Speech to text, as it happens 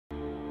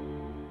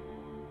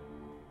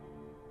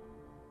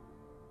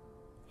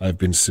I've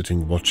been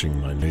sitting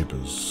watching my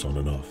neighbors on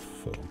and off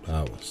for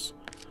hours,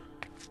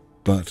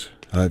 but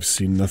I've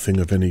seen nothing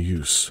of any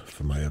use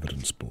for my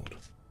evidence board.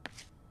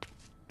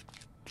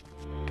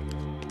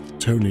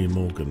 Tony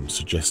Morgan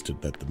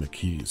suggested that the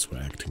McKees were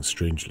acting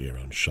strangely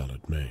around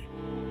Charlotte May.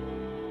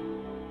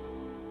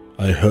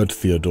 I heard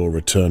Theodore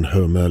return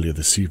home earlier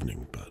this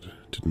evening, but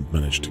didn't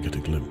manage to get a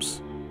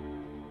glimpse.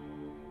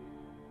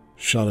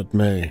 Charlotte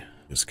May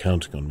is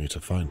counting on me to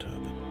find her,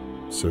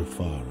 but so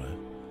far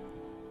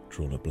I've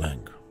drawn a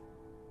blank.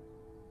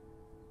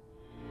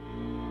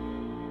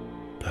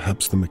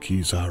 Perhaps the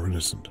McKees are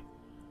innocent.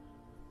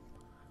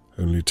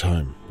 Only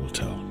time will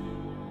tell.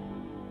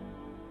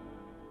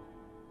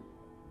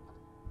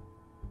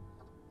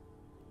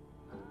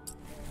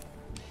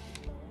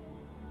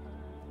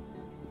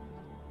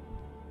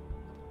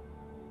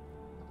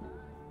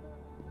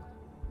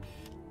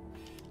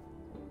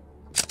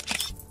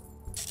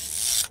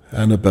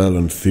 Annabelle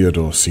and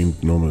Theodore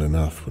seemed normal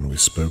enough when we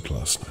spoke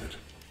last night.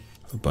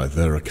 By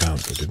their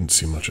account, they didn't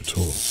see much at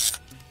all.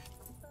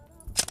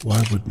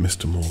 Why would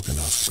Mr. Morgan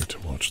ask me to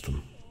watch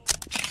them?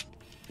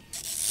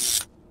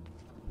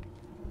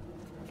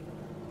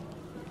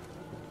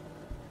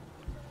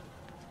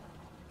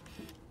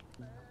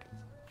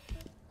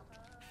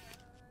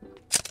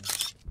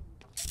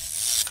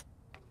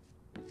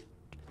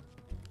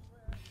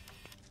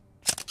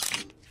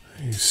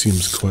 He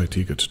seems quite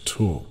eager to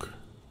talk.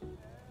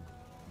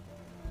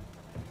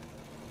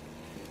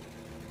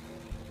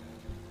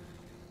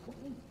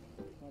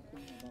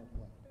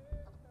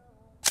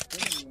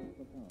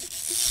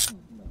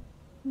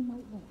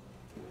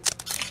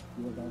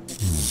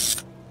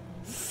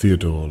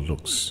 Theodore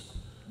looks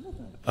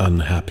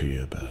unhappy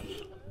about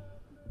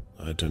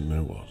I don't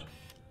know what.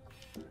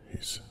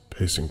 He's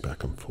pacing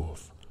back and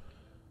forth.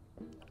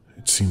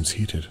 It seems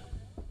heated.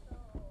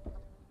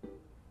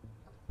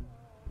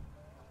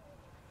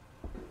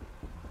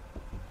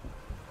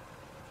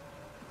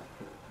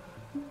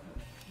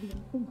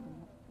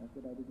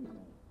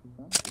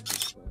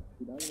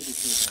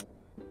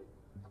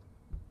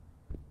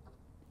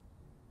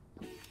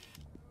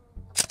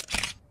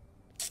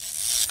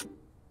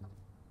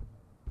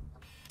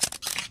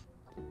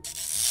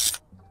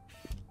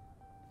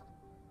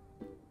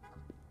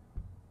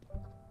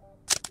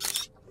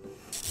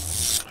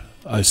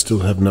 I still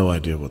have no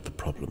idea what the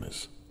problem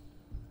is.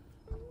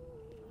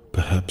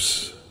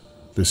 Perhaps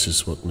this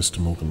is what Mr.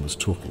 Morgan was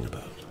talking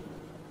about.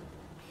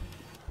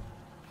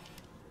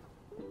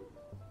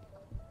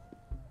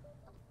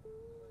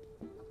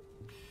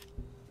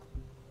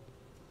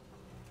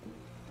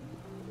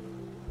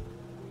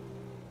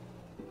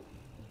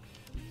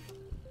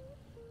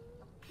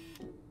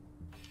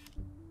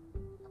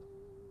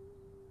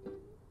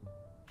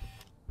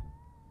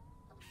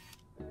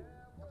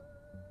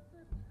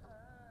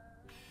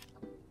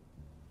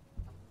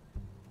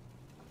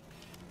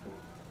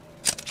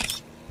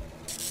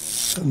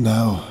 And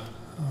now,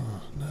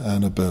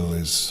 Annabelle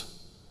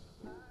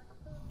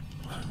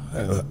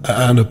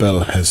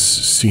has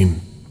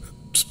seen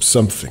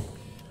something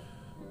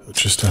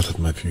just out of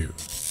my view.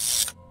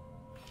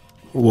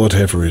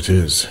 Whatever it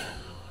is,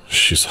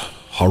 she's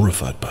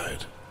horrified by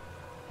it.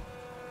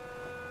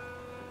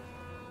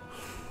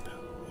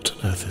 What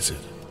on earth is it?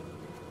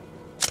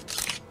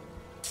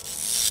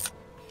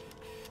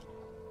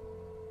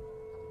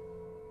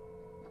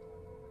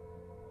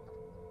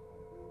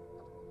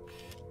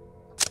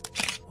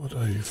 What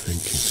are you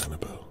thinking,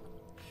 Annabelle?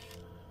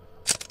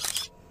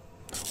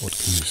 What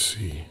can you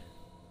see?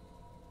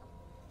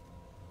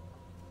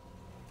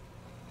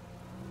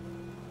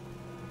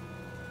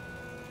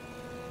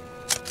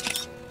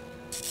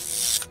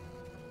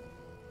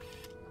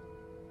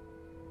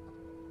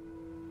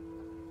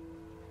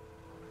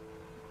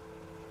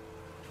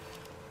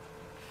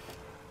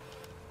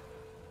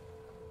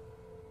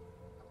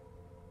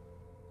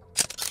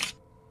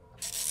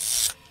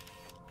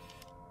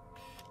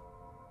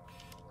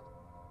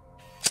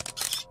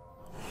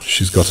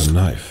 She's got a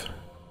knife.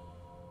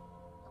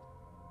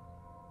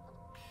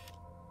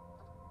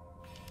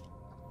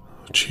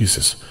 Oh,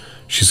 Jesus,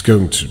 she's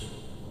going to...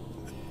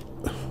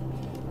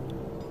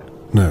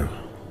 No.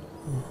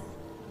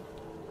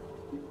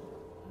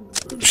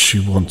 She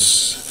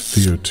wants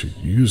Theo to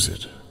use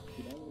it.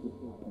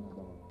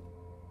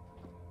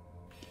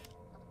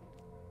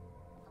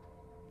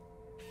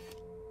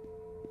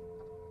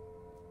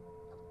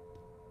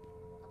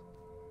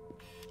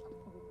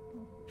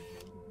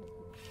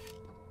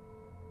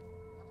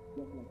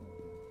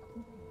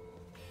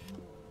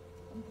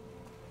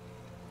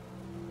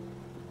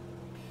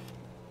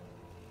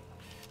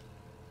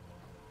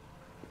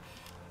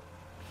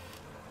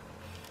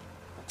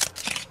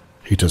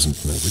 He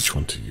doesn't know which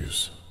one to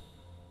use.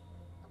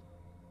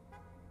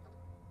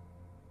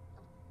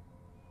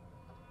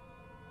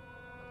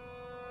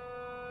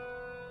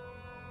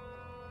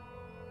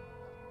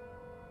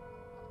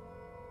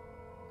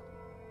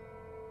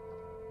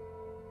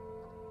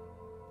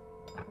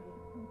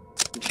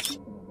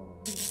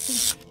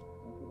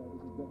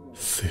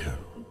 Theo,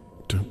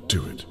 don't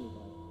do it.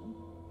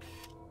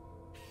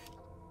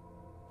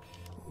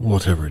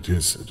 Whatever it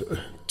is,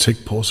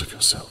 take pause of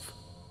yourself.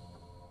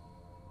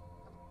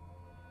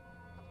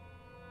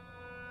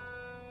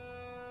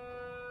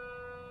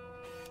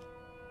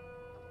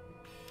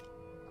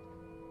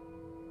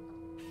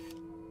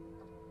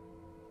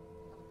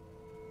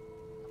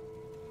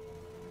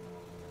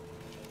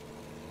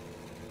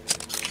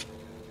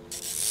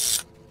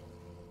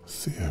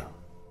 Theo,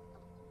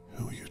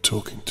 who are you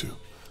talking to?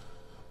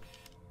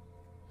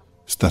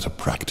 Is that a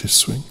practice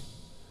swing?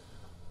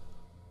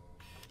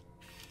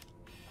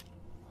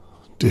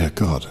 Dear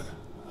God.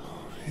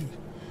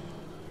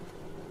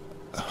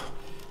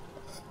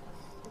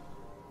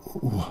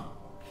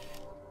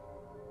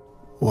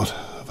 What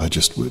have I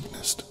just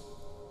witnessed?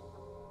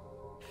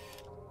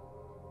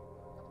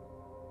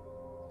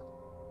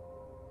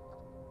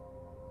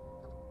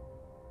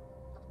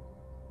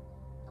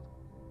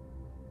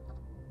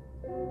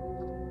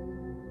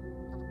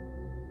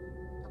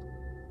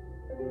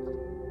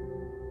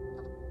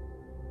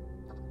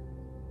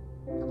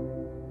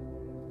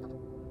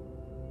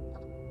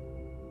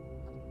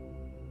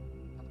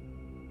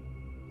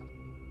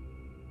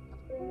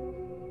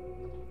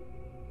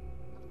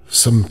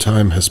 Some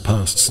time has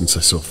passed since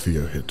I saw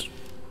Theo hit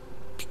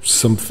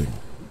something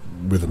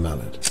with a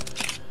mallet.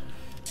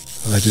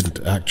 I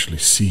didn't actually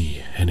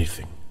see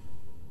anything.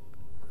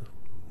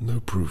 No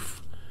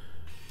proof.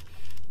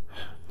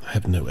 I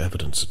have no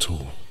evidence at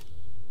all.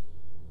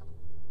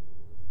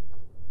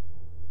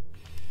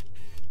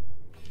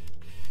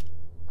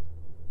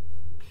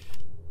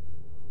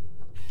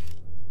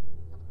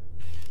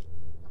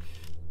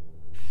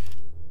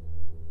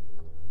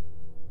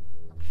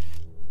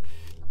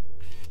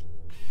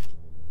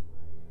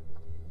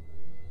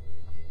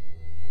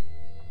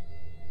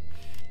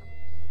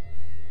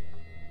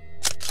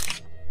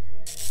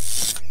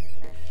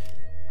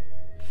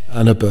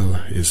 Annabelle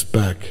is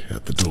back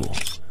at the door.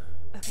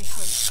 Okay,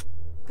 hurry.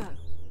 Go.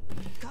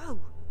 Go!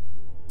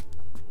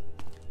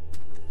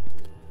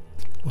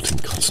 What in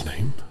God's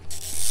name?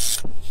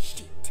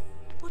 Shit.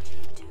 What are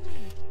you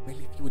doing? Well,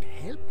 if you would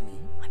help me.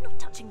 I'm not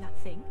touching that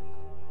thing.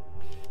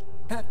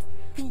 That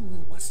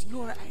thing was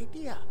your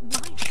idea. My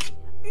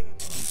idea.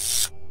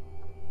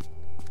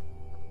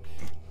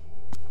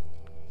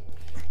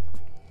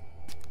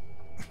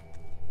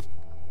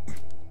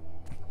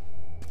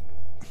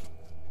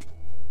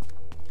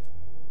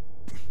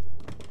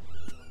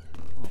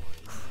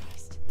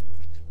 Christ.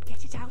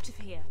 Get it out of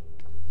here.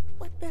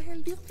 What the hell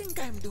do you think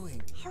I'm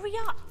doing? Hurry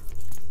up!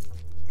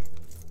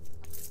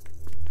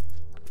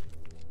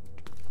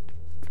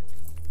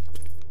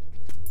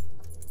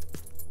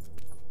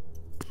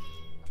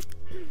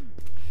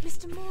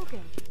 Mr.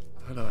 Morgan.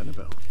 Hello,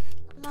 Annabelle.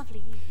 Lovely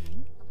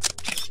evening.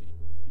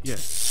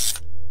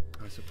 Yes,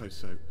 I suppose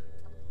so.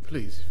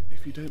 Please,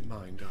 if you don't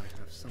mind, I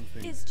have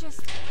something... It's just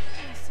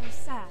so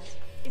sad,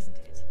 isn't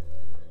it?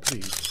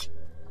 Please,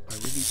 I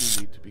really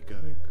do need to be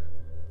going.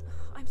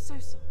 I'm so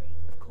sorry,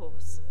 of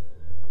course.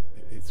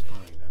 It's fine,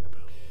 Annabelle.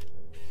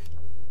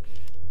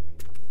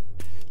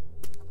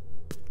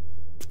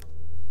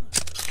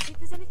 If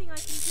there's anything I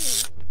can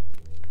do,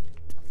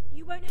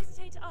 you won't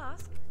hesitate to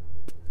ask?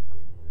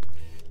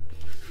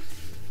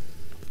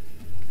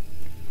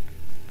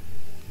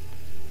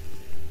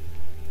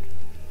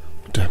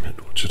 Damn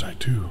it, what should I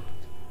do?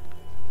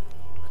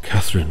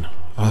 Catherine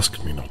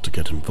asked me not to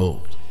get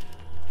involved.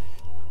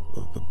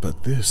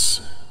 But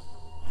this...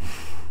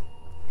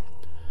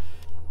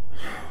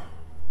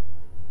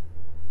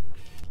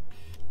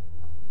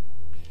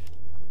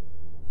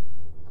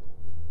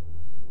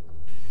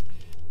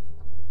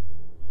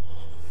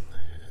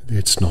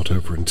 It's not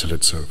over until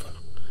it's over.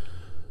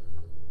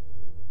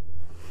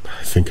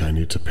 I think I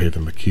need to pay the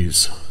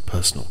Marquis a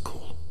personal call.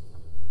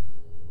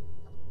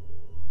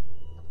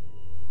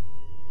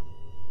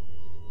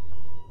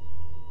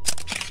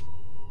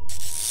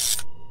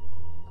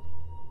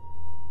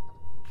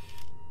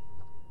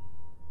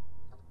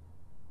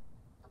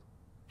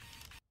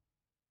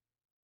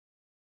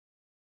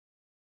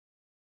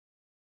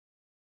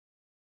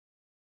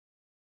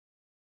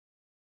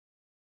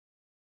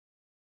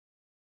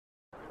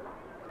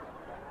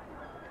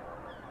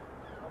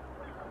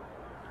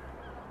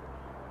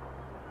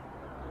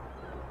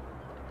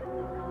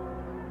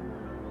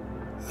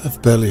 I've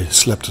barely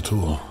slept at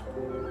all.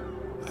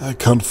 I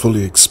can't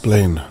fully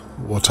explain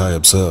what I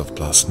observed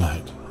last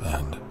night,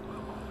 and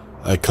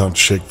I can't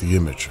shake the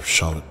image of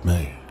Charlotte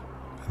May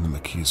in the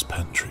Marquis'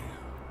 pantry,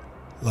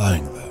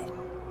 lying there,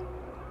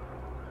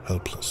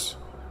 helpless.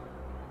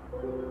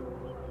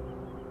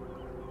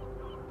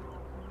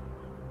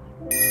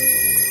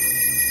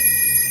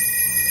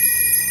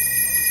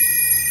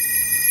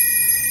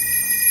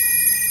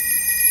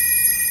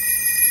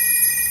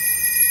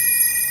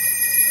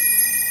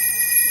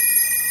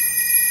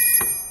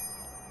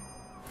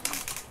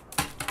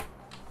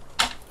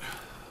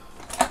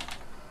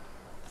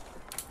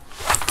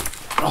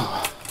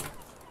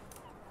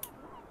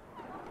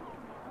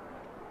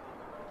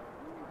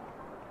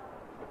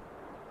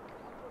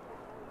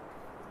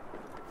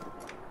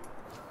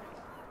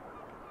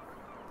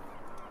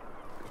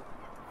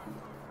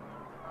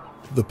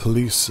 The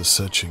police are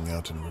searching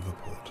out in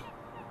Riverport.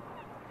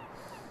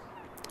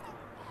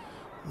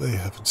 They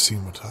haven't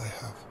seen what I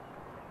have,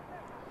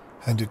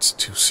 and it's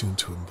too soon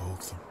to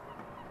involve them.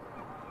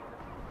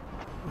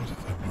 What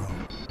if I'm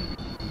wrong?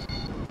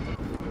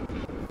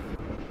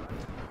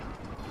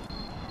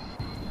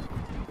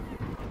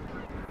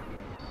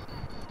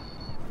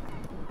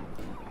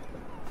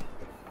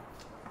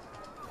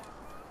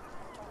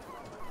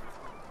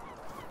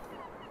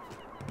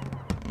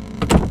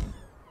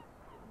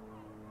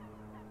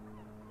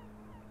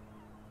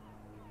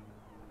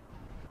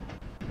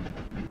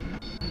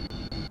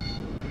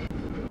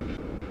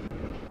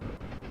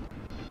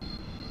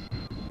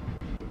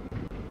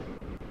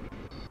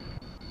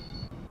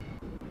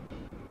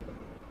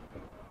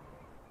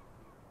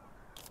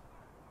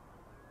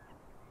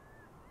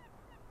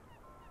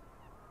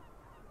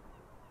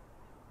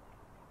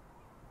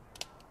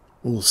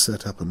 All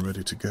set up and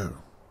ready to go.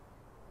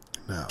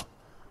 Now,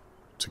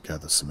 to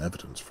gather some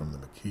evidence from the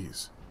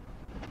McKees.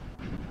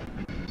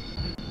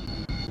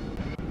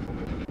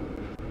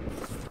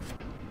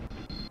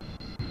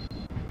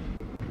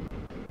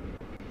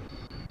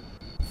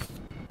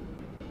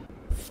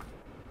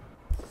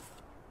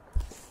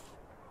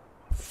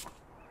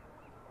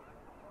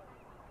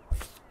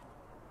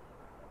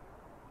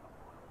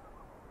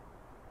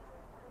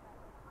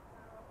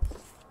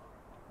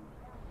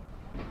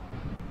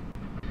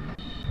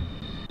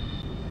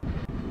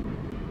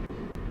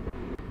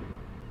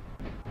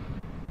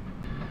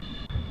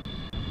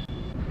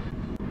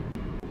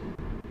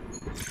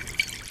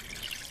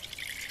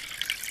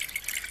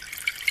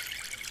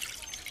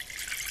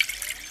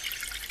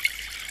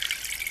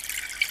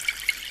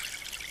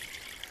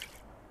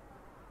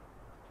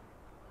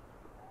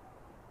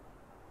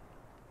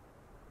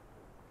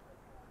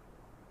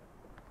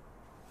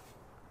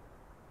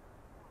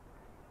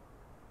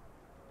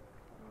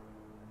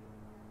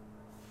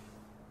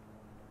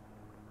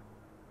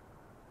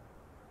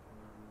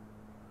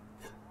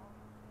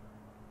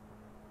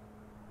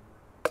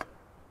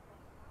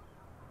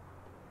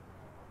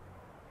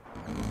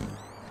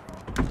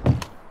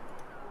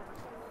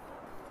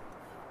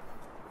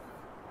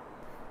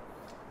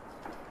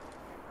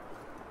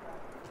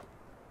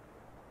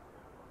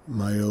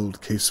 My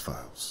old case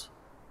files.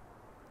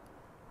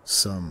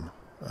 Some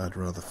I'd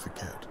rather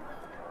forget.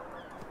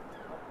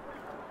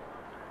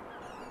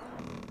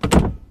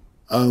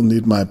 I'll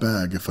need my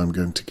bag if I'm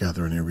going to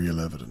gather any real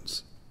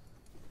evidence.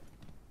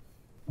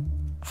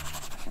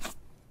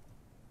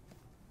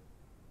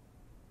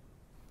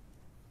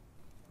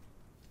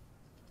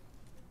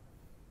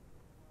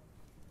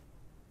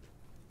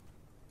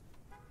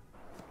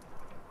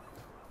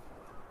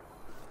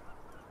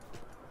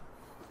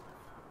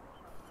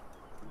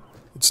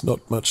 It's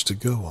not much to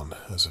go on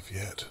as of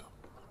yet.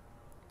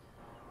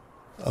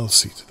 I'll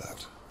see to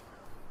that.